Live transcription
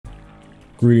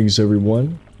Greetings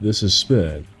everyone, this is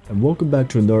Spin, and welcome back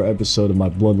to another episode of my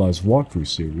Bloodlines walkthrough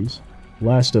series.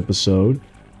 Last episode,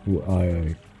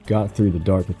 I got through the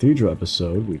Dark Cathedral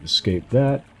episode, we've escaped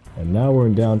that, and now we're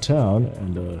in downtown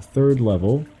and the third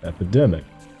level, Epidemic.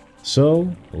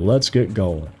 So, let's get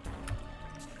going.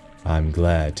 I'm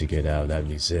glad to get out of that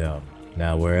museum.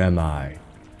 Now where am I?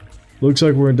 Looks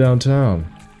like we're in downtown,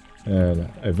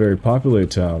 and a very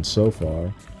populated town so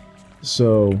far.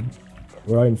 So,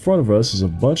 right in front of us is a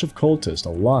bunch of cultists, a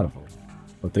lot of them,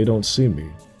 but they don't see me.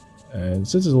 And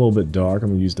since it's a little bit dark, I'm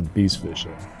going to use the beast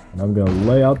vision, and I'm going to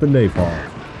lay out the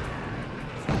napalm.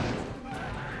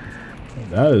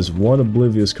 That is one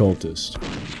oblivious cultist.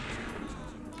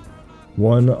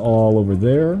 One all over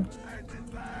there.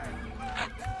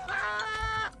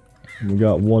 And we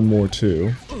got one more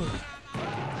too.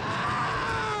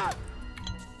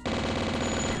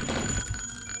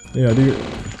 Yeah, I do.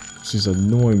 These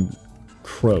annoying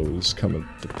crows coming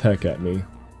to peck at me.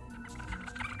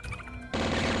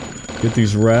 Get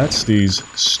these rats, these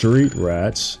street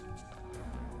rats.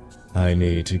 I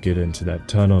need to get into that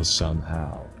tunnel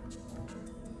somehow.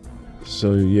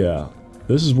 So yeah,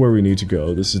 this is where we need to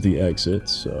go. This is the exit,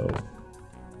 so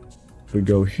if we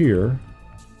go here,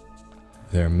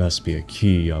 there must be a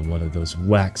key on one of those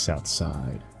whacks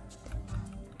outside.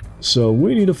 So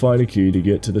we need to find a key to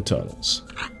get to the tunnels.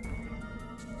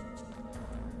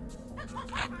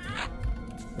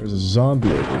 There's a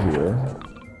zombie over here.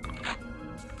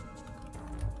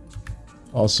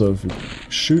 Also, if you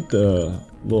shoot the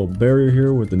little barrier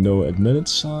here with the no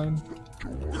admittance sign,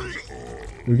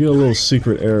 we get a little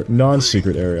secret area,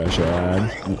 non-secret area I should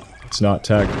add. It's not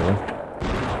tactical.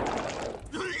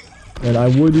 And I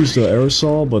would use the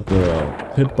aerosol, but the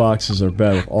hitboxes are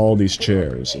bad with all these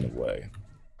chairs in a way.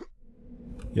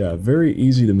 Yeah, very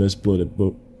easy to miss bloated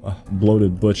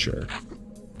butcher.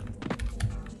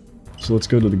 So let's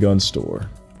go to the gun store.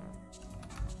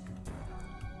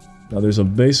 Now there's a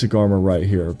basic armor right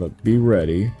here, but be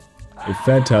ready. A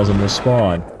phantasm will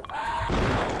spawn.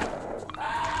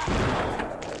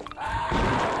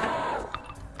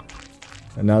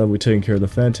 And now that we've taken care of the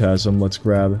phantasm, let's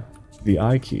grab the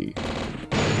eye key.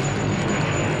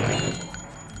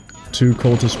 2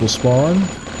 cultists will spawn.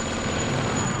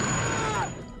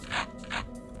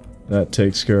 That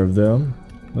takes care of them.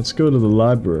 Let's go to the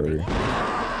library.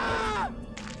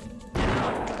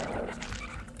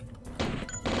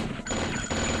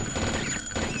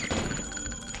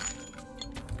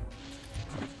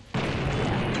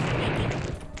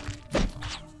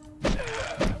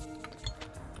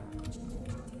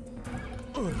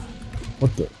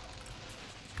 What the?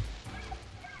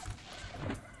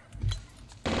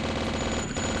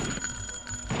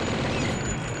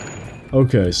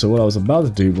 Okay, so what I was about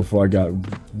to do before I got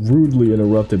rudely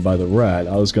interrupted by the rat,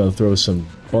 I was going to throw some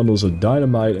bundles of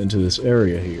dynamite into this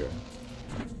area here.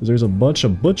 There's a bunch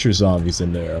of butcher zombies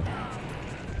in there.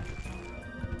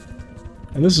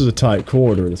 And this is a tight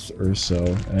corridor or so,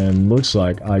 and looks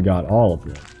like I got all of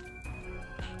them.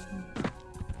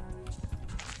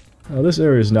 Now this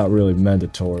area is not really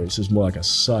mandatory, it's just more like a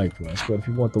side quest, but if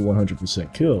you want the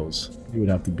 100% kills, you would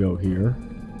have to go here.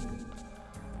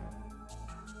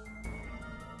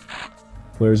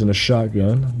 Players in a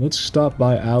shotgun. Let's stop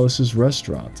by Alice's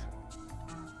restaurant.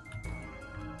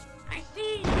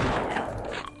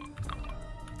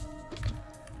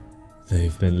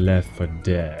 They've been left for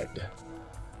dead.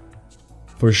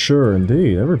 For sure,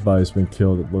 indeed. Everybody's been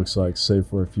killed, it looks like, save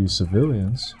for a few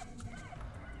civilians.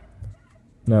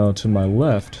 Now, to my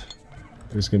left,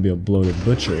 there's going to be a bloated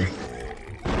butcher.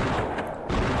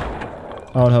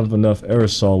 I don't have enough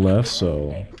aerosol left,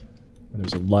 so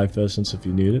there's a life essence if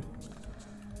you need it.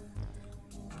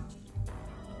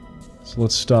 So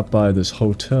let's stop by this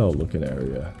hotel-looking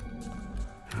area.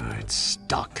 It's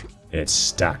stuck. It's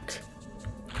stuck.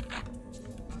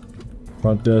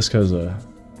 Front desk has a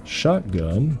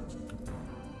shotgun.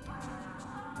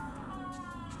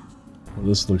 Well,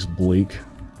 this looks bleak.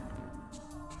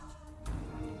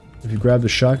 If you grab the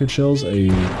shotgun shells, a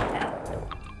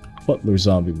butler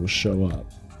zombie will show up.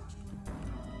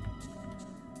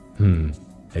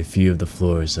 A few of the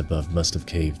floors above must have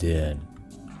caved in.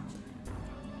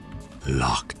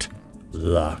 Locked.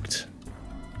 Locked.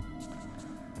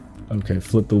 Okay,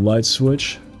 flip the light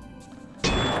switch.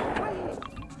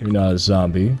 You're not a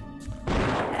zombie.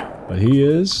 But he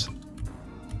is.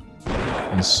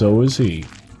 And so is he.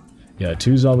 Yeah,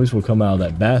 2 zombies will come out of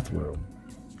that bathroom.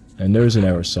 And there's an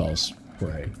aerosol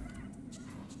spray.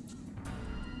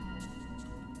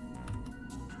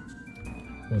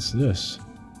 What's this?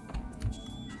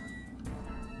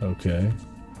 Okay.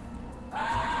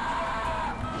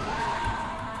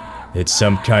 It's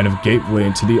some kind of gateway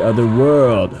into the other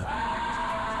world.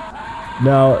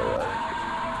 Now,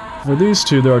 for these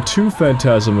two, there are two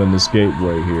phantasm in this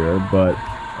gateway here, but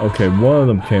okay, one of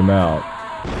them came out.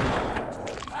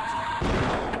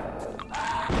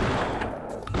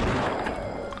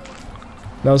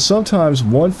 Now sometimes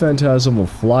one phantasm will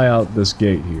fly out this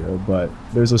gate here, but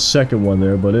there's a second one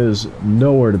there, but it is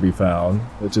nowhere to be found.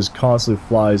 It just constantly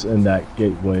flies in that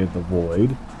gateway of the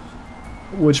void,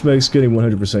 which makes getting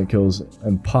 100% kills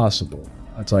impossible.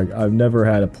 It's like, I've never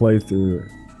had a playthrough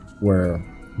where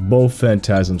both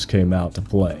phantasms came out to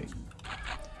play.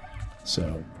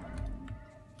 So,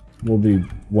 we'll be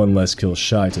one less kill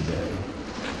shy today.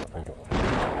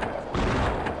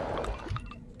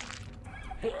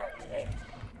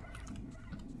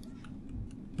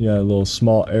 Yeah, a little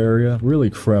small area, really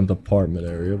cramped apartment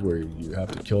area where you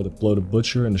have to kill the bloated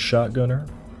butcher and the shotgunner.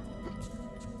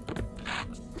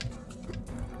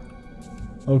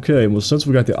 Okay, well since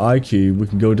we got the eye key, we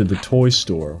can go to the toy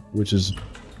store, which is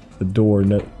the door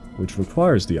which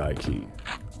requires the eye key.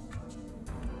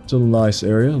 It's a nice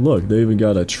area. Look, they even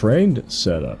got a train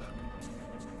set up,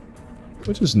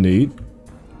 which is neat.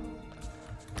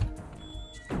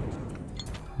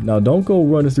 Now don't go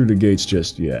running through the gates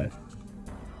just yet.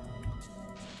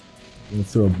 I'm gonna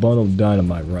throw a bundle of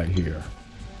dynamite right here.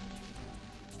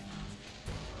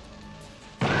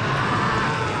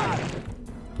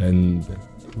 And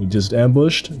we just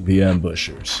ambushed the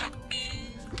ambushers.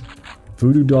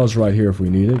 Voodoo doll's right here if we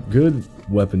need it. Good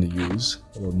weapon to use.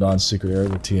 A little non-secret area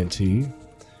with TNT.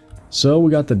 So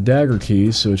we got the dagger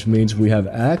key, so which means we have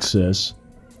access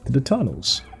to the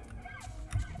tunnels.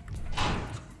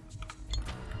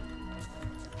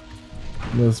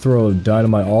 I'm gonna throw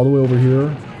dynamite all the way over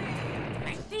here.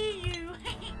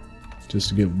 Just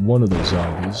to get one of those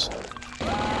zombies.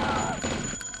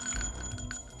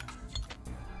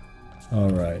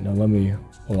 Alright, now let me...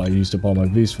 Oh, I used up all my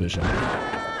beast vision.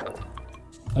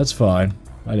 That's fine.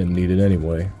 I didn't need it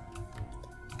anyway.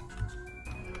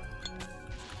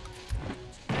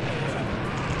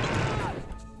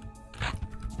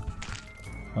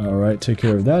 Alright, take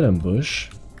care of that ambush.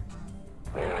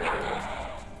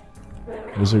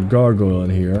 There's a gargoyle in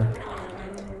here.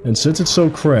 And since it's so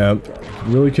cramped, I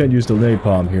really can't use the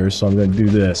napalm here, so I'm going to do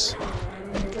this.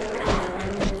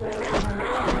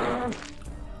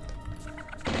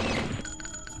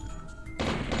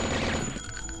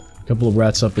 A couple of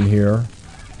rats up in here.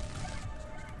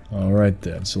 Alright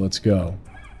then, so let's go.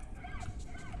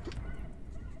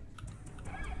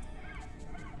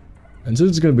 And since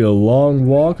it's going to be a long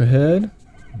walk ahead,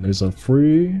 there's a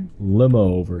free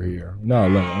limo over here.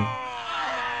 Not a limo.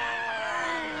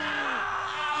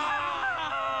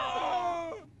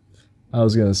 I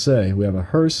was gonna say, we have a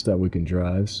hearse that we can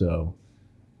drive, so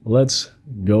let's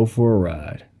go for a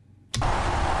ride.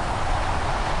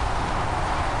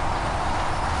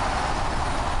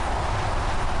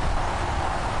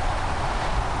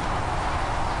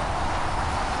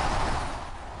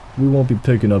 We won't be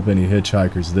picking up any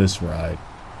hitchhikers this ride.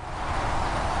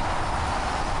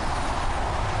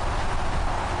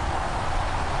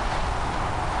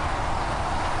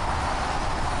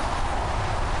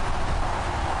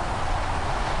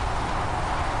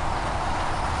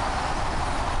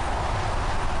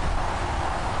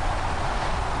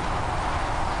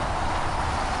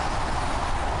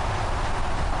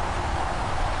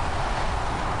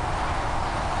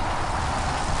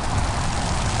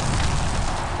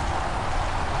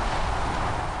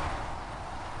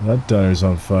 That diner's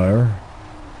on fire.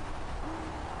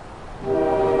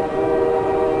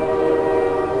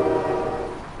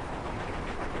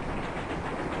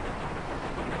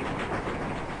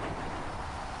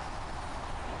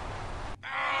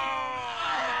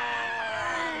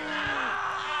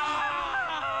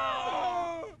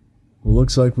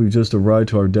 Looks like we've just arrived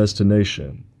to our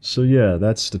destination. So yeah,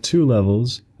 that's the two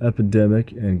levels,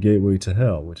 Epidemic and Gateway to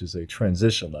Hell, which is a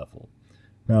transition level.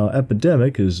 Now,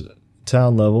 Epidemic is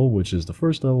town level, which is the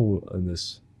first level in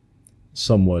this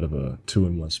somewhat of a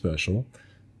 2-in-1 special.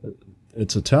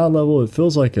 It's a town level. It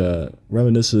feels like a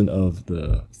reminiscent of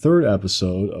the third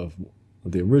episode of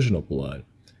the original Blood,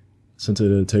 since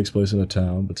it takes place in a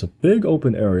town. It's a big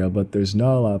open area, but there's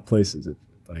not a lot of places.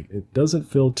 It doesn't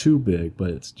feel too big, but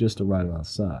it's just the right amount of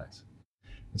size.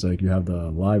 It's like you have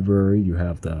the library, you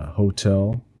have the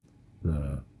hotel,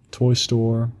 the toy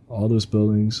store, all those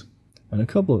buildings, and a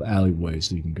couple of alleyways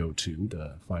that you can go to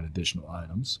find additional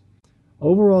items.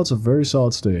 Overall, it's a very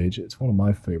solid stage. It's one of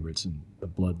my favorites in the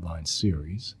Bloodlines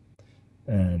series,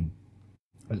 and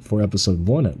for episode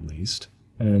 1 at least.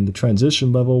 And the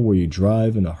transition level where you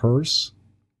drive in a hearse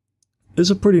is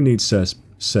a pretty neat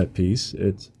set piece.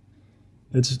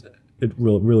 It's it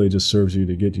really just serves you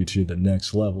to get you to the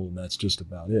next level, and that's just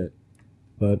about it.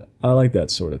 But I like that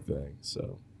sort of thing.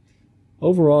 So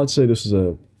overall, I'd say this is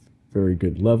a very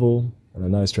good level and a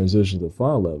nice transition to the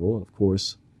final level. And of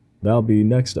course, that'll be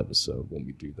next episode when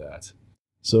we do that.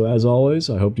 So as always,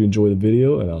 I hope you enjoy the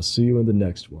video, and I'll see you in the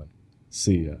next one.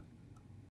 See ya.